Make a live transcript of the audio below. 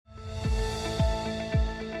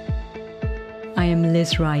I am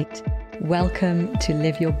Liz Wright. Welcome to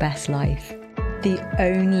Live Your Best Life. The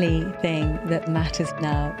only thing that matters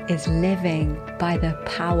now is living by the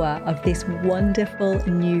power of this wonderful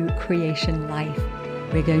new creation life.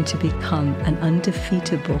 We're going to become an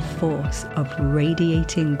undefeatable force of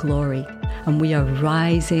radiating glory, and we are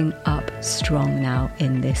rising up strong now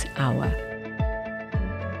in this hour.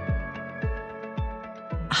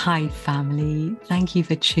 Hi family, thank you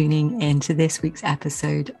for tuning in to this week's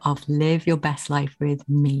episode of Live Your Best Life with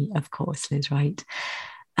me, of course, Liz Wright.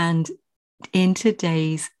 And in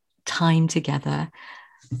today's time together,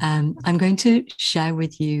 I'm going to share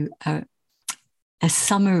with you a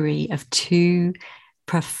summary of two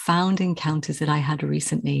profound encounters that I had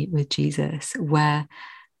recently with Jesus, where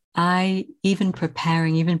I, even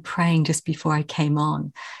praying just before I came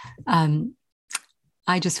on,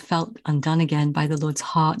 I just felt undone again by the Lord's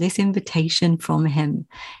heart. This invitation from him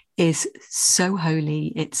is so holy.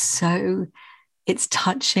 It's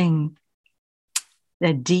touching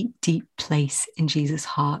a deep, deep place in Jesus'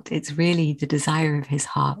 heart. It's really the desire of his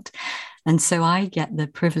heart. And so I get the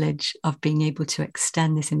privilege of being able to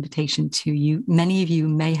extend this invitation to you. Many of you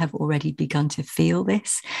may have already begun to feel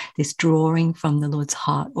this drawing from the Lord's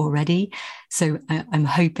heart already. So I'm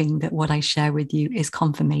hoping that what I share with you is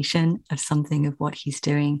confirmation of something of what he's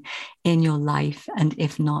doing in your life. And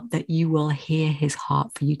if not, that you will hear his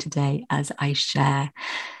heart for you today as I share.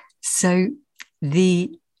 So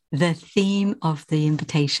the theme of the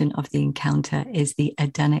invitation of the encounter is the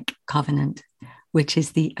Edenic covenant, which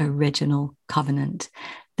is the original covenant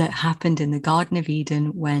that happened in the Garden of Eden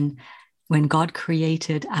when God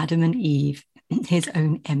created Adam and Eve in his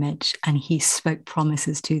own image, and he spoke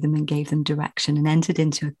promises to them and gave them direction and entered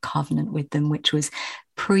into a covenant with them, which was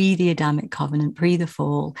pre the Adamic covenant, pre the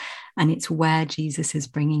fall. And it's where Jesus is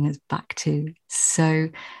bringing us back to. So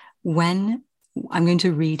when I'm going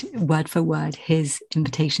to read word for word his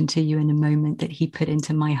invitation to you in a moment that he put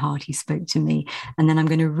into my heart, he spoke to me. And then I'm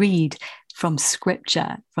going to read from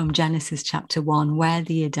scripture, from Genesis chapter 1, where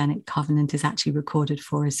the Edenic covenant is actually recorded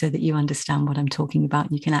for us so that you understand what I'm talking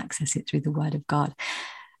about. You can access it through the word of God.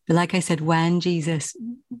 But like I said, when Jesus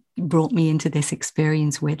brought me into this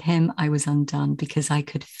experience with him, I was undone because I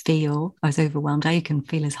was overwhelmed. I can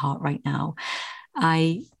feel his heart right now.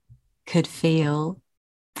 I could feel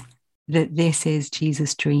that this is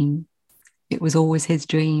Jesus' dream. It was always his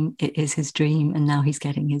dream. It is his dream. And now he's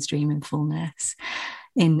getting his dream in fullness,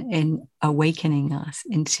 in awakening us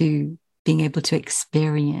into being able to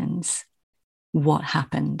experience what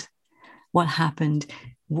happened,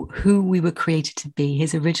 who we were created to be,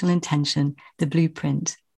 his original intention, the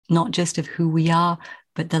blueprint, not just of who we are,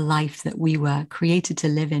 but the life that we were created to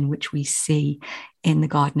live in, which we see in the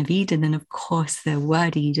Garden of Eden. And of course, the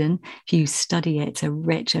word Eden, if you study it, it's a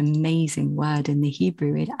rich, amazing word in the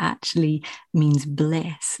Hebrew. It actually means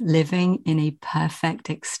bliss, living in a perfect,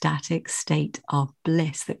 ecstatic state of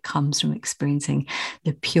bliss that comes from experiencing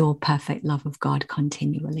the pure, perfect love of God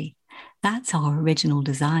continually. That's our original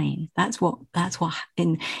design. That's what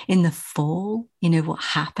in the fall, what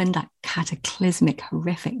happened, that cataclysmic,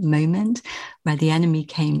 horrific moment where the enemy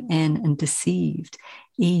came in and deceived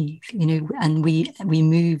Eve, and we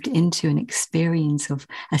moved into an experience of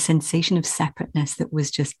a sensation of separateness that was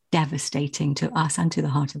just devastating to us and to the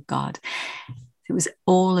heart of God. It was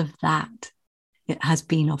all of that. It has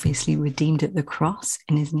been obviously redeemed at the cross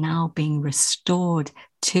and is now being restored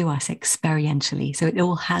to us experientially. So it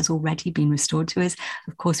all has already been restored to us.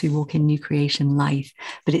 Of course, we walk in new creation life,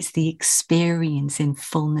 but it's the experience in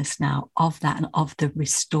fullness now of that and of the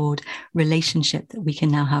restored relationship that we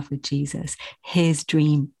can now have with Jesus, his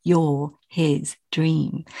dream, his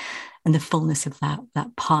dream, and the fullness of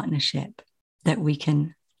that partnership that we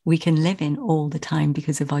can live in all the time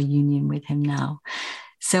because of our union with him now.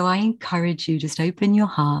 So I encourage you, just open your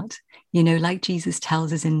heart, like Jesus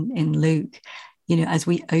tells us in Luke, as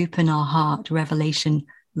we open our heart, revelation,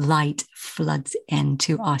 light floods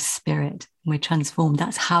into our spirit. We're transformed.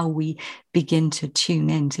 That's how we begin to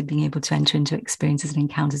tune in to being able to enter into experiences and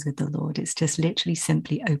encounters with the Lord. It's just literally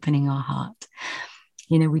simply opening our heart.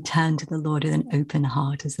 We turn to the Lord with an open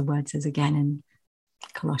heart, as the word says again in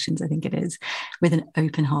Colossians, I think it is, with an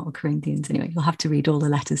open heart, or Corinthians. Anyway, you'll have to read all the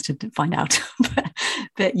letters to find out.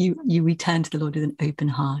 but you return to the Lord with an open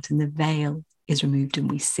heart, and the veil is removed,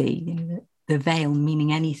 and we see. The veil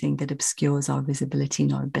meaning anything that obscures our visibility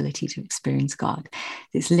and our ability to experience God.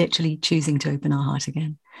 It's literally choosing to open our heart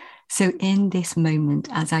again. So in this moment,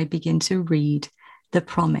 as I begin to read the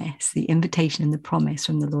promise, the invitation and the promise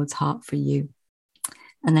from the Lord's heart for you,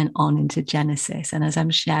 and then on into Genesis. And as I'm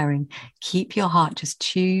sharing, keep your heart, just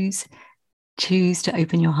choose Choose to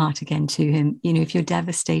open your heart again to him. You know, if you're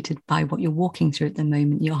devastated by what you're walking through at the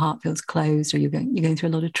moment, your heart feels closed, or you're going through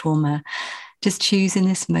a lot of trauma, just choose in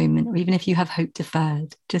this moment, or even if you have hope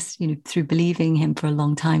deferred, just, you know, through believing him for a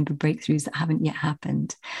long time for breakthroughs that haven't yet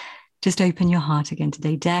happened, just open your heart again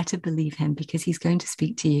today. Dare to believe him, because he's going to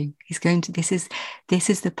speak to you. He's going to, this is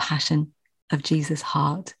the passion of Jesus'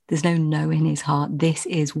 heart. There's no in his heart. This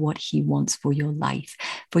is what he wants for your life,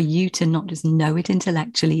 for you to not just know it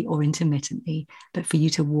intellectually or intermittently, but for you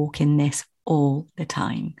to walk in this all the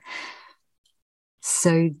time.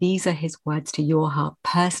 So these are his words to your heart.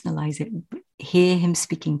 Personalize it. Hear him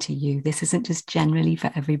speaking to you. This isn't just generally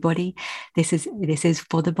for everybody. This is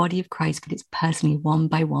for the body of Christ, but it's personally, one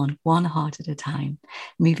by one heart at a time,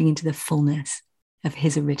 moving into the fullness of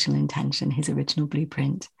his original intention, his original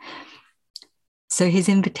blueprint. So his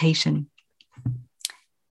invitation,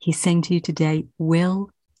 he's saying to you today,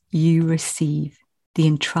 will you receive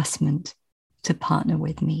the entrustment to partner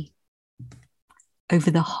with me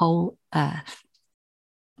over the whole earth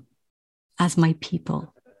as my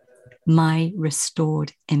people, my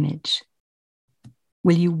restored image?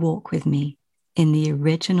 Will you walk with me in the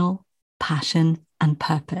original passion and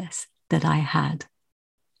purpose that I had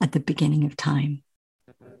at the beginning of time?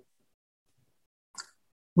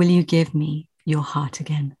 Will you give me your heart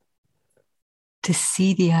again, to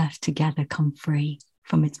see the earth together come free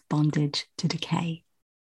from its bondage to decay,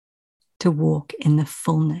 to walk in the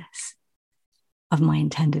fullness of my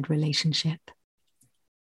intended relationship?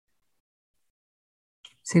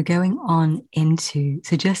 So going on into,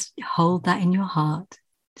 so just hold that in your heart.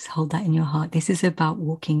 Just hold that in your heart. This is about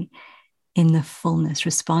walking in the fullness,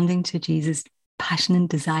 responding to Jesus' passionate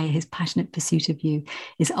desire, his passionate pursuit of you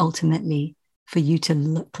is ultimately for you to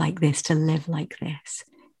look like this, to live like this,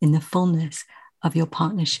 in the fullness of your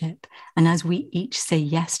partnership. And as we each say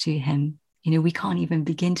yes to him, you know, we can't even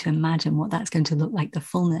begin to imagine what that's going to look like, the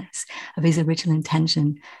fullness of his original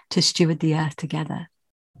intention to steward the earth together,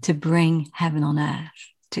 to bring heaven on earth,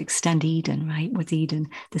 to extend Eden, right? With Eden,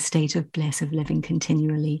 the state of bliss of living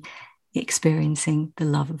continually, experiencing the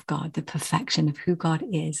love of God, the perfection of who God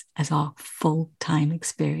is as our full-time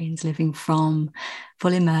experience, living from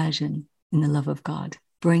full immersion in the love of God,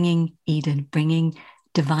 bringing Eden, bringing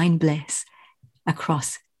divine bliss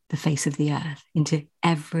across the face of the earth into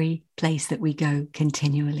every place that we go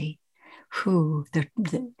continually.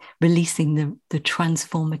 Releasing the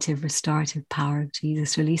transformative, restorative power of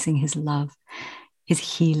Jesus, releasing his love, his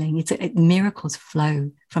healing. Miracles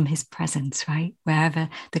flow from his presence, right? Wherever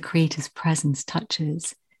the Creator's presence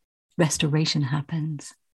touches, restoration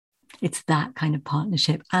happens. It's that kind of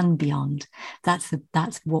partnership and beyond. That's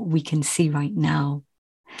what we can see right now.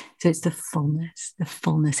 So it's the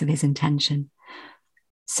fullness of his intention.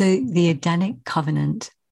 So the Edenic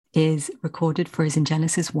covenant is recorded for us in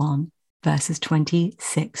Genesis 1, verses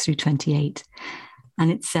 26 through 28. And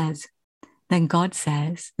it says, then God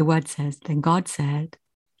said,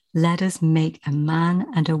 let us make a man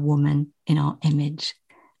and a woman in our image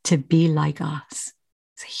to be like us.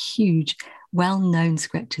 It's huge, well-known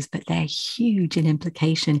scriptures, but they're huge in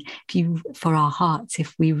implication for our hearts.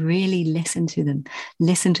 If we really listen to them,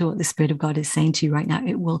 listen to what the Spirit of God is saying to you right now,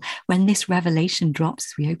 it will, when this revelation drops,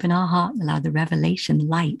 as we open our heart and allow the revelation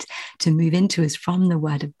light to move into us from the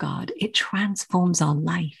Word of God, it transforms our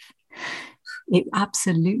life. It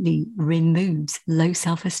absolutely removes low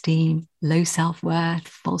self-esteem, low self-worth,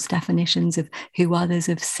 false definitions of who others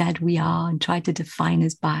have said we are and tried to define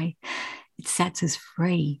us by. It sets us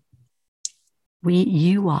free.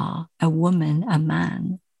 You are a woman, a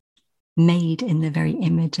man, made in the very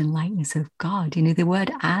image and likeness of God. You know, the word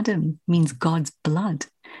Adam means God's blood,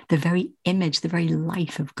 the very image, the very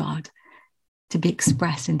life of God, to be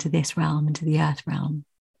expressed into this realm, into the earth realm.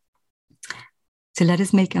 So let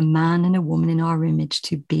us make a man and a woman in our image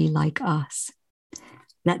to be like us.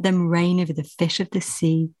 Let them reign over the fish of the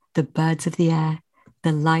sea, the birds of the air,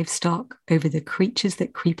 the livestock, over the creatures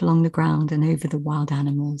that creep along the ground, and over the wild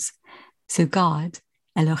animals. So God,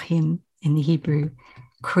 Elohim in the Hebrew,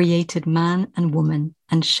 created man and woman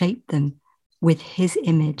and shaped them with his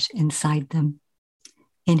image inside them.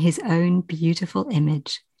 In his own beautiful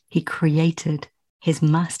image, he created his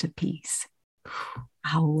masterpiece.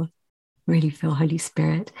 Wow, really feel Holy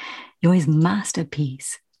Spirit. You're his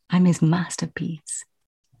masterpiece. I'm his masterpiece.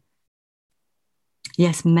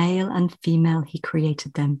 Yes, male and female, he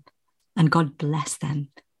created them, and God blessed them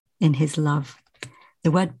in his love.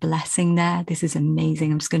 The word blessing there, this is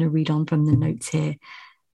amazing. I'm just going to read on from the notes here.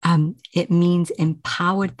 It means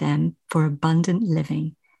empowered them for abundant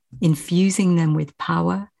living, infusing them with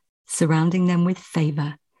power, surrounding them with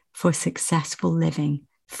favor for successful living,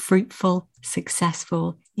 fruitful,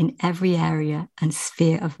 successful, in every area and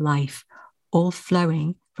sphere of life, all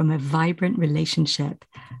flowing from a vibrant relationship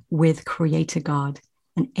with Creator God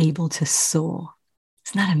and able to soar.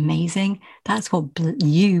 Isn't that amazing? That's what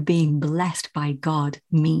you being blessed by God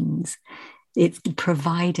means. It's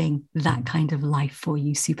providing that kind of life for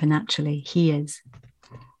you supernaturally. He is.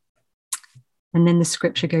 And then the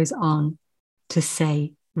scripture goes on to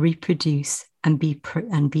say, reproduce and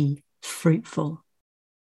be fruitful.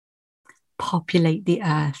 Populate the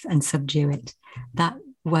earth and subdue it. That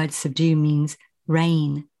word subdue means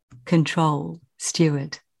reign, control,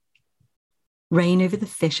 steward. Reign over the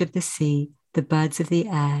fish of the sea, the birds of the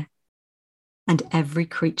air, and every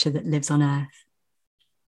creature that lives on earth.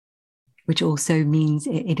 Which also means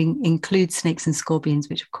it includes snakes and scorpions,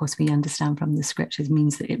 which of course we understand from the scriptures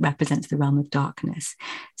means that it represents the realm of darkness.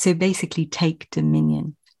 So basically take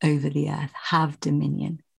dominion over the earth, have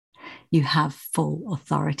dominion. You have full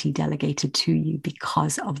authority delegated to you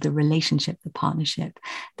because of the relationship, the partnership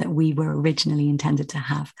that we were originally intended to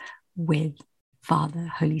have with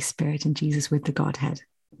Father, Holy Spirit, and Jesus, with the Godhead.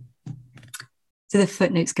 So the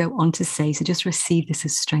footnotes go on to say, so just receive this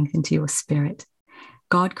as strength into your spirit.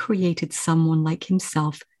 God created someone like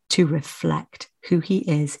himself to reflect who he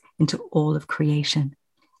is into all of creation,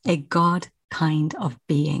 a God kind of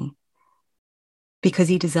being, because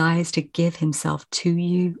he desires to give himself to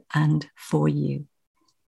you and for you.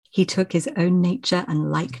 He took his own nature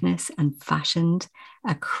and likeness and fashioned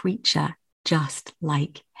a creature just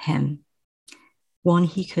like him. One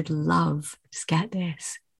he could love, just get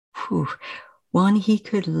this, one he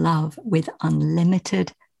could love with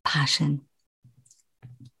unlimited passion.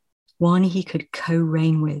 One he could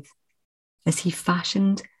co-reign with. As he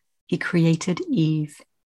created Eve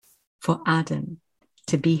for Adam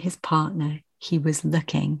to be his partner. He was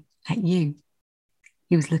looking at you.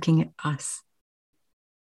 He was looking at us.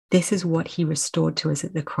 This is what he restored to us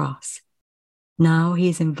at the cross. Now he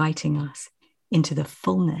is inviting us into the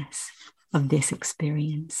fullness of this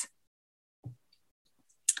experience.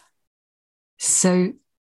 So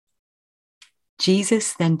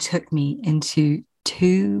Jesus then took me into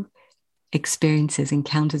 2 experiences,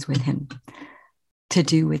 encounters with him to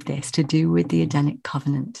do with this, to do with the Edenic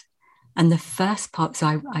covenant. And the first part,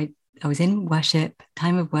 so I was in worship,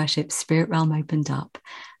 time of worship, spirit realm opened up,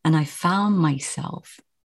 and I found myself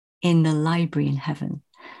in the library in heaven.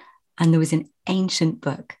 And there was an ancient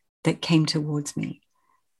book that came towards me.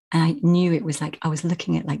 And I knew it was like, I was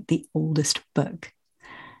looking at like the oldest book.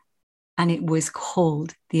 And it was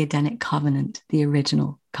called the Edenic covenant, the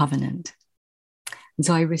original covenant. And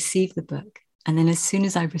so I received the book. And then as soon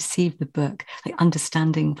as I received the book, like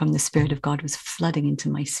understanding from the Spirit of God was flooding into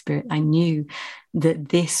my spirit. I knew that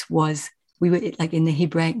this was, we were like in the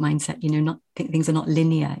Hebraic mindset, things are not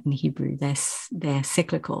linear in Hebrew, they're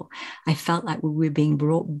cyclical. I felt like we were being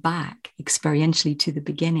brought back experientially to the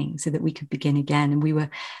beginning so that we could begin again. And we were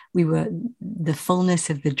the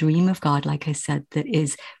fullness of the dream of God, like I said, that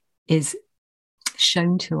is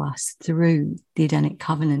shown to us through the Edenic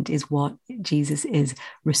covenant is what Jesus is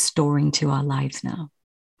restoring to our lives now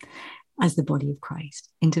as the body of Christ,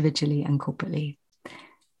 individually and corporately.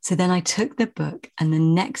 So then I took the book, and the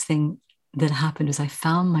next thing that happened was I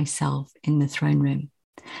found myself in the throne room,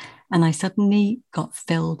 and I suddenly got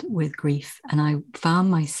filled with grief, and I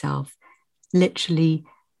found myself literally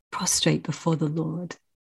prostrate before the Lord,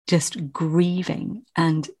 just grieving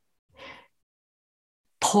and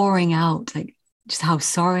pouring out like just how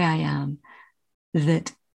sorry I am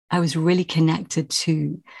that I was really connected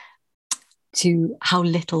to how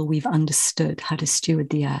little we've understood how to steward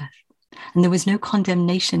the earth. And there was no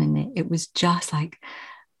condemnation in it. It was just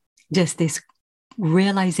this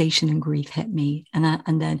realization and grief hit me.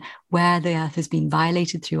 And then where the earth has been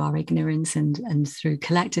violated through our ignorance and through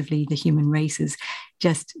collectively the human race is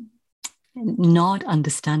just not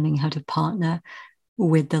understanding how to partner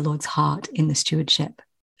with the Lord's heart in the stewardship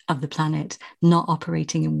of the planet, not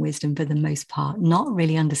operating in wisdom for the most part, not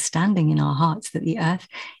really understanding in our hearts that the earth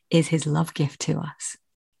is his love gift to us.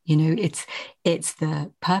 It's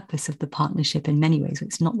the purpose of the partnership in many ways.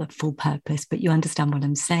 It's not the full purpose, but you understand what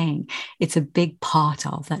I'm saying. It's a big part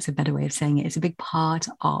of, that's a better way of saying it. It's a big part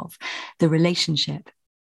of the relationship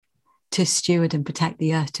to steward and protect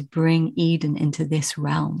the earth, to bring Eden into this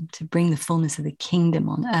realm, to bring the fullness of the kingdom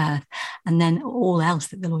on earth, and then all else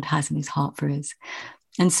that the Lord has in his heart for us.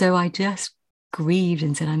 And so I just grieved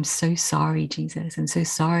and said, I'm so sorry, Jesus. I'm so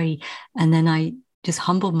sorry. And then I just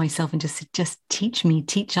humbled myself and just said, just teach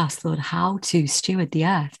us, Lord, how to steward the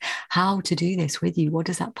earth, how to do this with you. What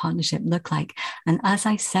does that partnership look like? And as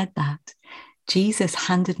I said that, Jesus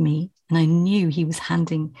handed me, and I knew he was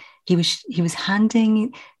handing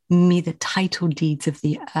me the title deeds of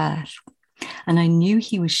the earth. And I knew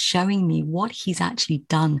he was showing me what he's actually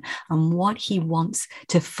done and what he wants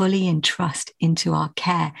to fully entrust into our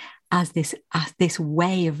care as this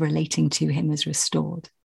way of relating to him is restored.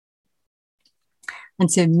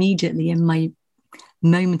 And so immediately in my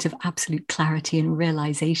moment of absolute clarity and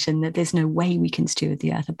realization that there's no way we can steward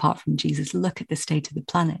the earth apart from Jesus. Look at the state of the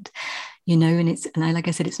planet, like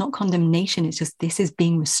I said, it's not condemnation. It's just, this is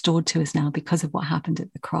being restored to us now because of what happened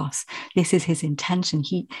at the cross. This is his intention.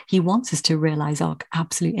 He wants us to realize our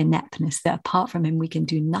absolute ineptness, that apart from him, we can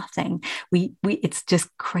do nothing. It's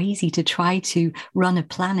just crazy to try to run a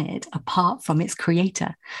planet apart from its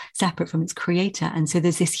creator, separate from its creator. And so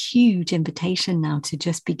there's this huge invitation now to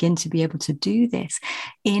just begin to be able to do this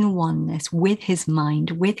in oneness with his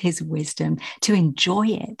mind, with his wisdom, to enjoy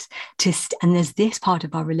it. And there's this part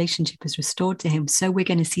of our relationship is restored to him. So we're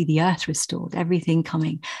going to see the earth restored, everything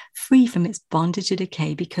coming free from its bondage to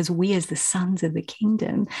decay, because we as the sons of the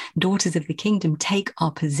kingdom, daughters of the kingdom, take up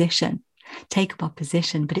our position,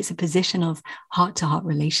 but it's a position of heart-to-heart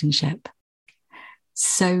relationship.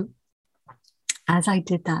 So as I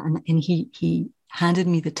did that, and he handed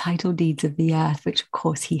me the title deeds of the earth, which of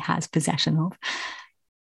course he has possession of,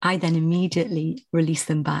 I then immediately released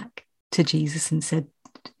them back to Jesus and said,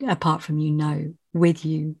 apart from you, no. With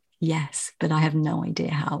you, yes, but I have no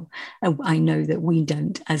idea how. I know that we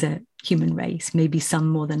don't as a human race, maybe some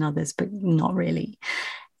more than others, but not really,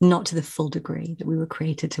 not to the full degree that we were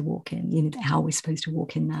created to walk in, how we're supposed to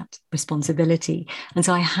walk in that responsibility. And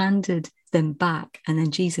so I handed them back, and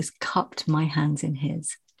then Jesus cupped my hands in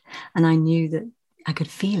his. And I knew that I could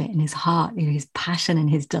feel it in his heart, his passion and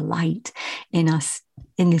his delight in us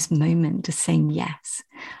in this moment, just saying yes.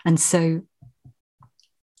 And so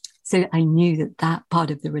I knew that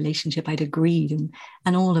part of the relationship I'd agreed,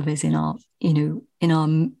 and all of us in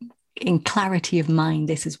clarity of mind,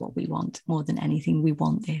 this is what we want more than anything. We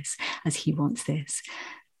want this as he wants this.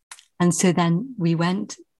 And so then we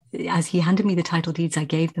went, as he handed me the title deeds, I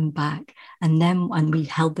gave them back. And then when we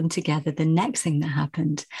held them together, the next thing that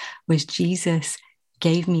happened was Jesus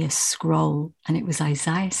gave me a scroll, and it was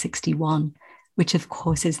Isaiah 61, which of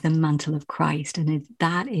course is the mantle of Christ. And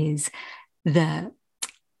that is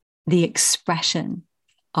the expression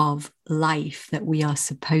of life that we are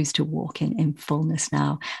supposed to walk in fullness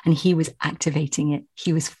now. And he was activating it.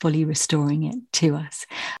 He was fully restoring it to us.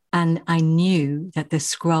 And I knew that the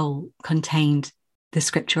scroll contained the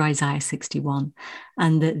scripture Isaiah 61,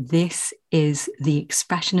 and that this is the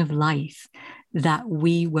expression of life that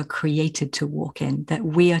we were created to walk in, that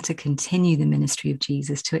we are to continue the ministry of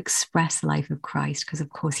Jesus, to express the life of Christ, because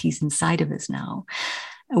of course he's inside of us now.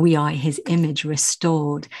 We are his image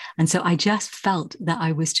restored. And so I just felt that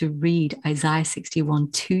I was to read Isaiah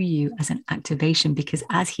 61 to you as an activation, because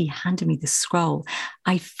as he handed me the scroll,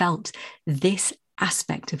 I felt this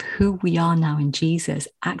aspect of who we are now in Jesus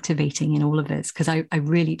activating in all of us. Because I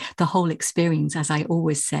really, the whole experience, as I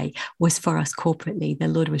always say, was for us corporately. The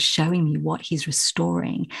Lord was showing me what he's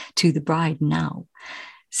restoring to the bride now.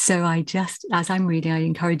 So as I'm reading, I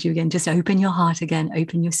encourage you again, just open your heart again,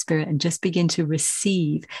 open your spirit, and just begin to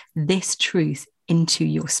receive this truth into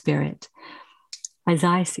your spirit.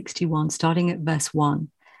 Isaiah 61, starting at verse 1.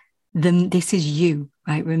 This is you,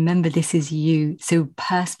 right? Remember, this is you. So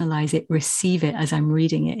personalize it, receive it as I'm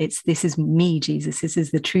reading it. This is me, Jesus. This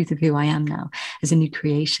is the truth of who I am now as a new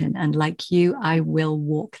creation. And like you, I will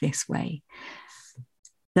walk this way.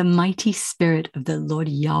 The mighty spirit of the Lord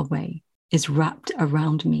Yahweh is wrapped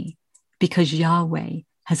around me, because Yahweh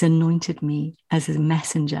has anointed me as a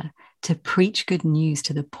messenger to preach good news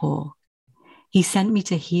to the poor. He sent me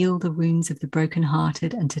to heal the wounds of the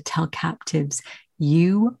brokenhearted and to tell captives,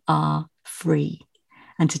 you are free,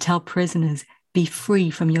 and to tell prisoners, be free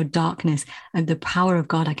from your darkness. And the power of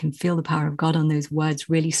God, I can feel the power of God on those words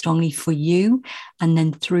really strongly for you. And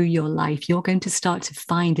then through your life, you're going to start to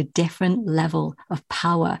find a different level of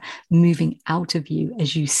power moving out of you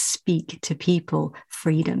as you speak to people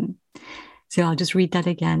freedom. So I'll just read that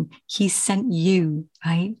again. He sent you,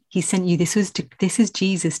 right? He sent you. This is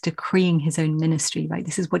Jesus decreeing his own ministry, right?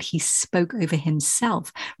 This is what he spoke over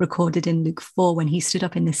himself, recorded in Luke 4, when he stood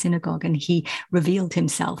up in the synagogue and he revealed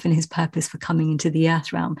himself and his purpose for coming into the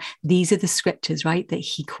earth realm. These are the scriptures, right, that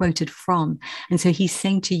he quoted from. And so he's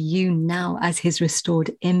saying to you now, as his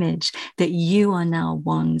restored image, that you are now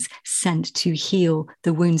ones sent to heal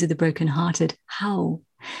the wounds of the brokenhearted. How?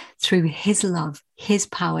 Through his love, his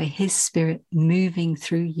power, his spirit moving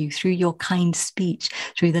through you, through your kind speech,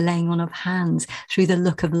 through the laying on of hands, through the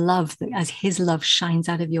look of love, that as his love shines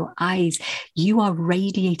out of your eyes, you are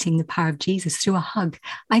radiating the power of Jesus through a hug.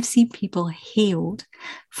 I've seen people healed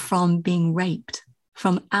from being raped,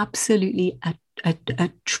 from absolutely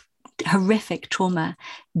horrific trauma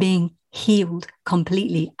being healed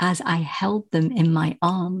completely as I held them in my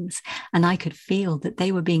arms. And I could feel that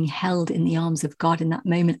they were being held in the arms of God in that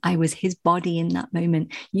moment. I was his body in that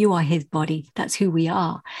moment. You are his body. That's who we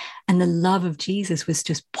are. And the love of Jesus was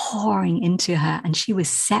just pouring into her, and she was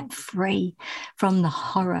set free from the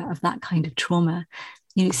horror of that kind of trauma.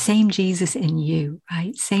 You know, same Jesus in you,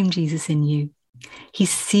 right? Same Jesus in you. He's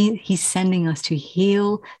sending us to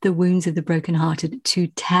heal the wounds of the brokenhearted, to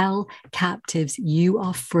tell captives you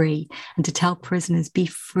are free, and to tell prisoners be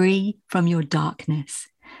free from your darkness.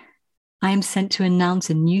 I am sent to announce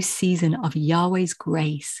a new season of Yahweh's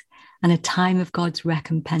grace and a time of God's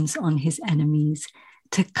recompense on his enemies,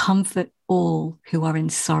 to comfort all who are in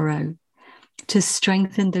sorrow, to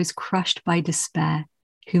strengthen those crushed by despair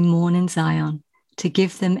who mourn in Zion, to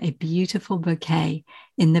give them a beautiful bouquet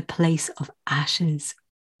in the place of ashes,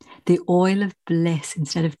 the oil of bliss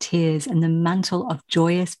instead of tears, and the mantle of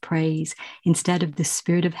joyous praise instead of the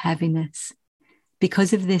spirit of heaviness.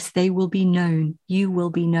 Because of this, they will be known, you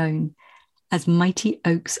will be known, as mighty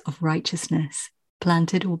oaks of righteousness,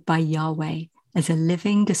 planted by Yahweh as a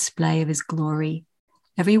living display of his glory.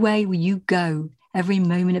 Everywhere you go, every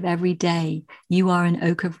moment of every day, you are an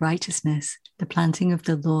oak of righteousness, the planting of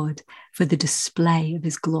the Lord for the display of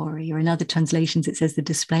his glory. Or in other translations, it says the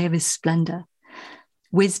display of his splendor.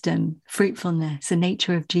 Wisdom, fruitfulness, the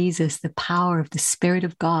nature of Jesus, the power of the Spirit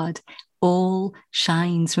of God, all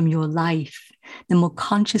shines from your life. The more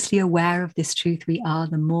consciously aware of this truth we are,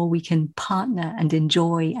 the more we can partner and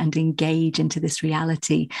enjoy and engage into this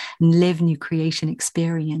reality and live new creation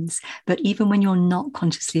experience. But even when you're not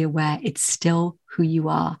consciously aware, it's still who you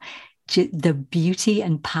are. The beauty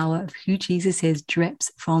and power of who Jesus is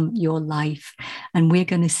drips from your life. And we're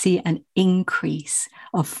going to see an increase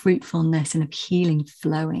of fruitfulness and of healing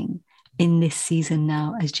flowing in this season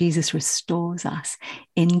now, as Jesus restores us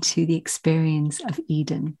into the experience of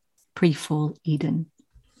Eden, pre-fall Eden.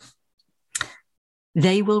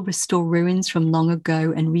 They will restore ruins from long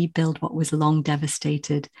ago and rebuild what was long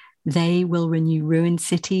devastated. They will renew ruined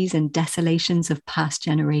cities and desolations of past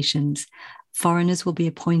generations. Foreigners will be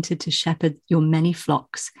appointed to shepherd your many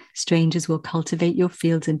flocks. Strangers will cultivate your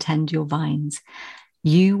fields and tend your vines.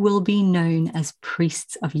 You will be known as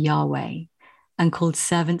priests of Yahweh and called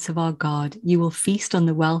servants of our God. You will feast on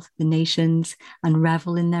the wealth of the nations and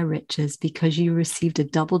revel in their riches, because you received a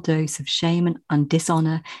double dose of shame and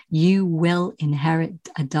dishonor. You will inherit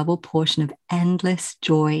a double portion of endless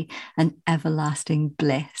joy and everlasting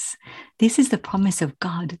bliss. This is the promise of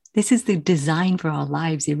God. This is the design for our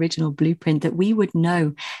lives, the original blueprint, that we would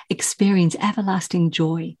know, experience everlasting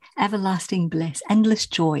joy, everlasting bliss, endless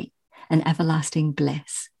joy and everlasting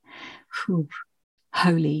bliss. Whew.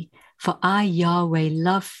 Holy. For I, Yahweh,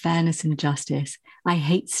 love fairness and justice. I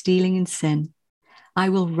hate stealing and sin. I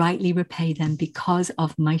will rightly repay them because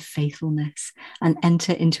of my faithfulness and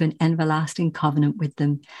enter into an everlasting covenant with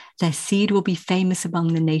them. Their seed will be famous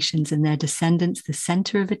among the nations, and their descendants the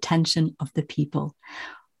center of attention of the people.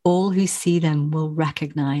 All who see them will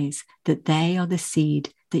recognize that they are the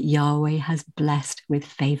seed that Yahweh has blessed with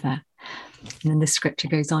favor. And then the scripture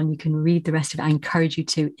goes on. You can read the rest of it. I encourage you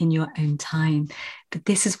to in your own time. But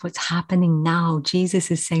this is what's happening now. Jesus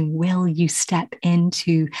is saying, will you step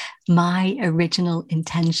into my original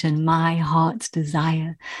intention, my heart's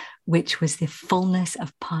desire, which was the fullness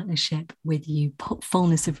of partnership with you,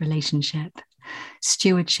 fullness of relationship,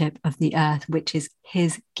 stewardship of the earth, which is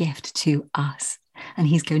his gift to us. And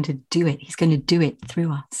he's going to do it. He's going to do it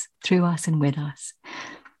through us and with us.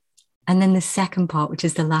 And then the second part, which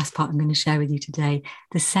is the last part I'm going to share with you today,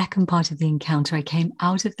 the second part of the encounter, I came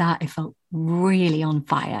out of that, I felt really on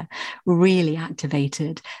fire, really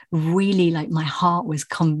activated, really like my heart was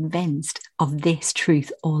convinced of this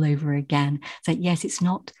truth all over again. It's like, yes, it's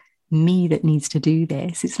not me that needs to do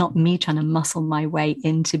this. It's not me trying to muscle my way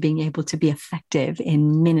into being able to be effective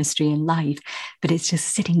in ministry and life, but it's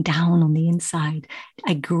just sitting down on the inside,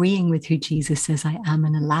 agreeing with who Jesus says I am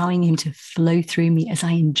and allowing him to flow through me as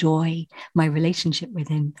I enjoy my relationship with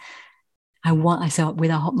him. So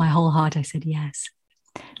with my whole heart, I said yes.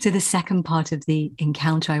 So the second part of the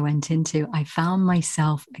encounter I went into, I found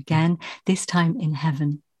myself again, this time in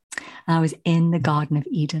heaven. And I was in the Garden of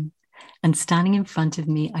Eden. And standing in front of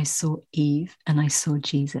me, I saw Eve and I saw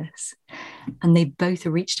Jesus. And they both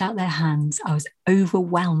reached out their hands. I was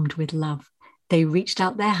overwhelmed with love. They reached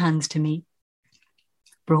out their hands to me,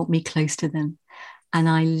 brought me close to them. And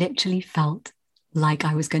I literally felt like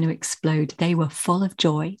I was going to explode. They were full of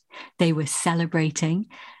joy. They were celebrating.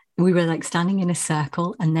 we were like standing in a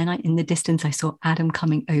circle, and then in the distance, I saw Adam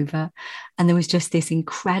coming over, and there was just this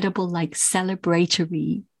incredible, like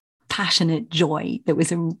celebratory, passionate joy that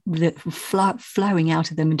was flowing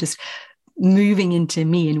out of them and just moving into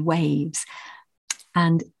me in waves.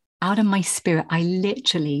 And out of my spirit, I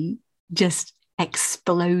literally just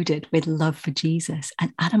exploded with love for Jesus.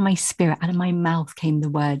 And out of my spirit, out of my mouth came the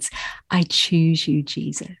words, I choose you,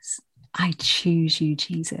 Jesus. I choose you,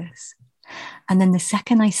 Jesus. And then the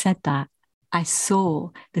second I said that, I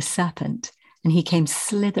saw the serpent, and he came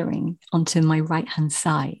slithering onto my right-hand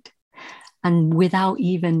side. And without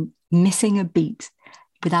even missing a beat,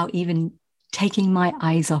 without even taking my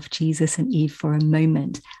eyes off Jesus and Eve for a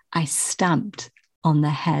moment, I stamped on the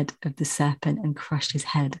head of the serpent and crushed his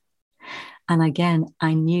head. And again,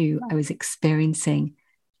 I knew I was experiencing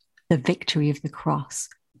the victory of the cross,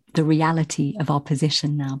 the reality of our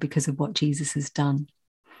position now because of what Jesus has done.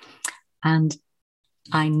 And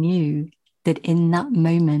I knew that in that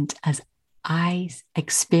moment, as I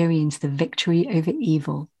experienced the victory over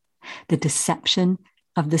evil, the deception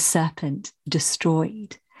of the serpent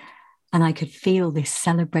destroyed, and I could feel this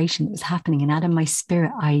celebration that was happening. And out of my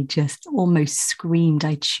spirit, I just almost screamed,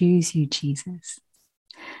 I choose you, Jesus.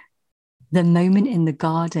 The moment in the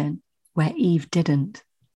garden where Eve didn't,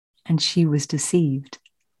 and she was deceived,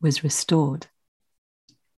 was restored.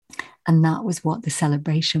 And that was what the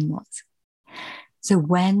celebration was. So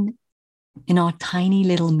when, in our tiny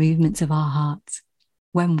little movements of our hearts,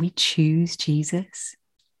 when we choose Jesus,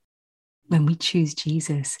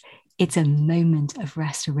 it's a moment of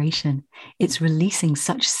restoration. It's releasing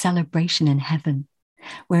such celebration in heaven,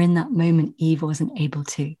 where in that moment Eve wasn't able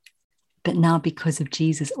to. But now, because of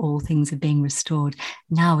Jesus, all things are being restored.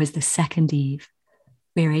 Now, as the second Eve,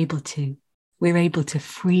 we're able to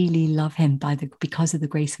freely love him because of the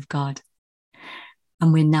grace of God.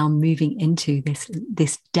 And we're now moving into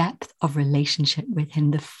this depth of relationship with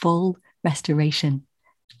him, the full restoration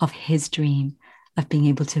of his dream of being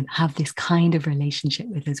able to have this kind of relationship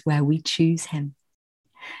with us where we choose him,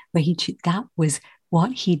 where that was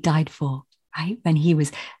what he died for, right? When he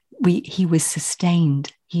was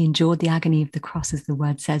sustained. He endured the agony of the cross, as the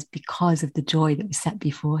word says, because of the joy that was set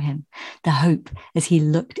before him, the hope as he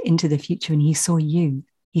looked into the future and he saw you,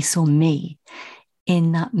 he saw me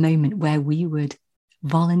in that moment where we would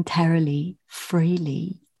voluntarily,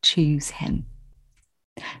 freely choose him,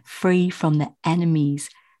 free from the enemy's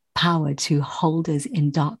power to hold us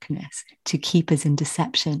in darkness, to keep us in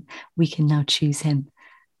deception. We can now choose him.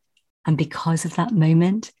 And because of that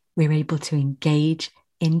moment, we're able to engage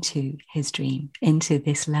into his dream, into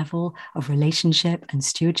this level of relationship and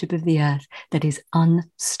stewardship of the earth that is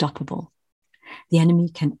unstoppable. The enemy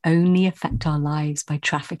can only affect our lives by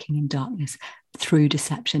trafficking in darkness through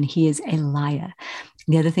deception. He is a liar.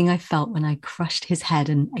 The other thing I felt when I crushed his head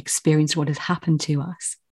and experienced what has happened to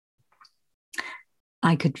us,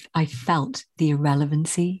 I felt the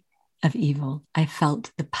irrelevancy of evil. I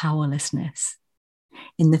felt the powerlessness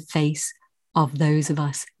in the face of those of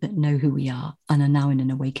us that know who we are and are now in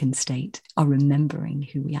an awakened state, are remembering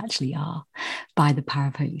who we actually are by the power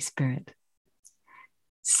of Holy Spirit.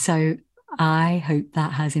 So I hope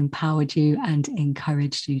that has empowered you and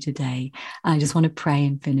encouraged you today. I just want to pray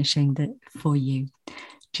in finishing that for you.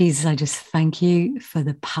 Jesus, I just thank you for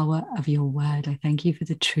the power of your word. I thank you for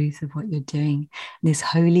the truth of what you're doing, this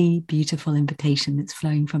holy, beautiful invitation that's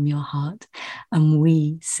flowing from your heart. And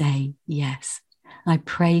we say yes. I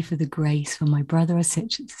pray for the grace for my brother or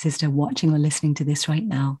sister watching or listening to this right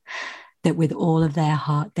now, that with all of their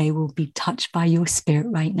heart, they will be touched by your spirit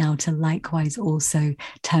right now to likewise also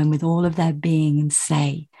turn with all of their being and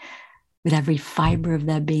say, with every fiber of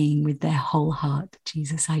their being, with their whole heart,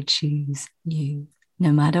 Jesus, I choose you.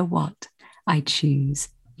 No matter what, I choose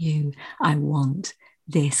you. I want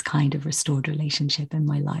this kind of restored relationship in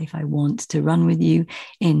my life. I want to run with you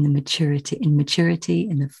in maturity, in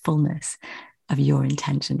the fullness of your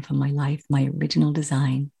intention for my life, my original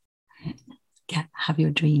design. Have your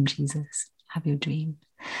dream, Jesus. Have your dream.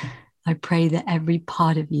 I pray that every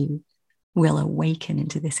part of you will awaken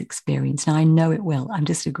into this experience. Now, I know it will. I'm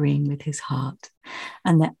just agreeing with his heart.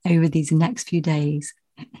 And that over these next few days,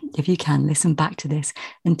 if you can, listen back to this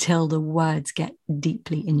until the words get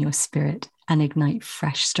deeply in your spirit and ignite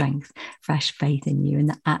fresh strength, fresh faith in you. And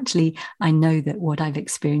that actually, I know that what I've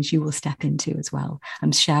experienced, you will step into as well.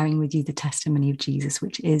 I'm sharing with you the testimony of Jesus,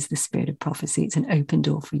 which is the spirit of prophecy. It's an open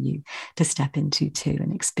door for you to step into too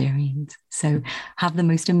and experience. So have the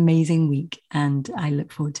most amazing week. And I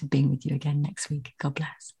look forward to being with you again next week. God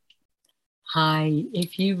bless. Hi,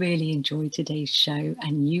 if you really enjoyed today's show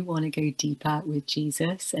and you want to go deeper with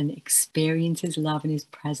Jesus and experience his love and his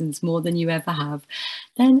presence more than you ever have,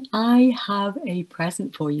 then I have a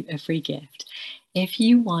present for you, a free gift. If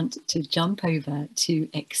you want to jump over to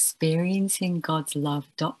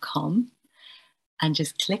experiencinggodslove.com and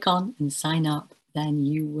just click on and sign up, then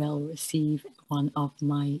you will receive one of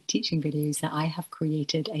my teaching videos that I have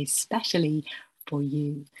created especially for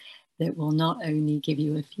you, that will not only give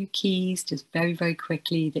you a few keys just very, very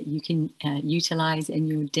quickly that you can utilize in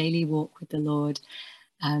your daily walk with the Lord.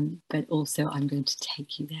 But also I'm going to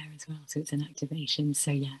take you there as well. So it's an activation. So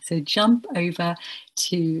yeah, so jump over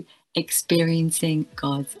to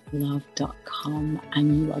experiencinggodslove.com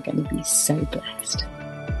and you are going to be so blessed.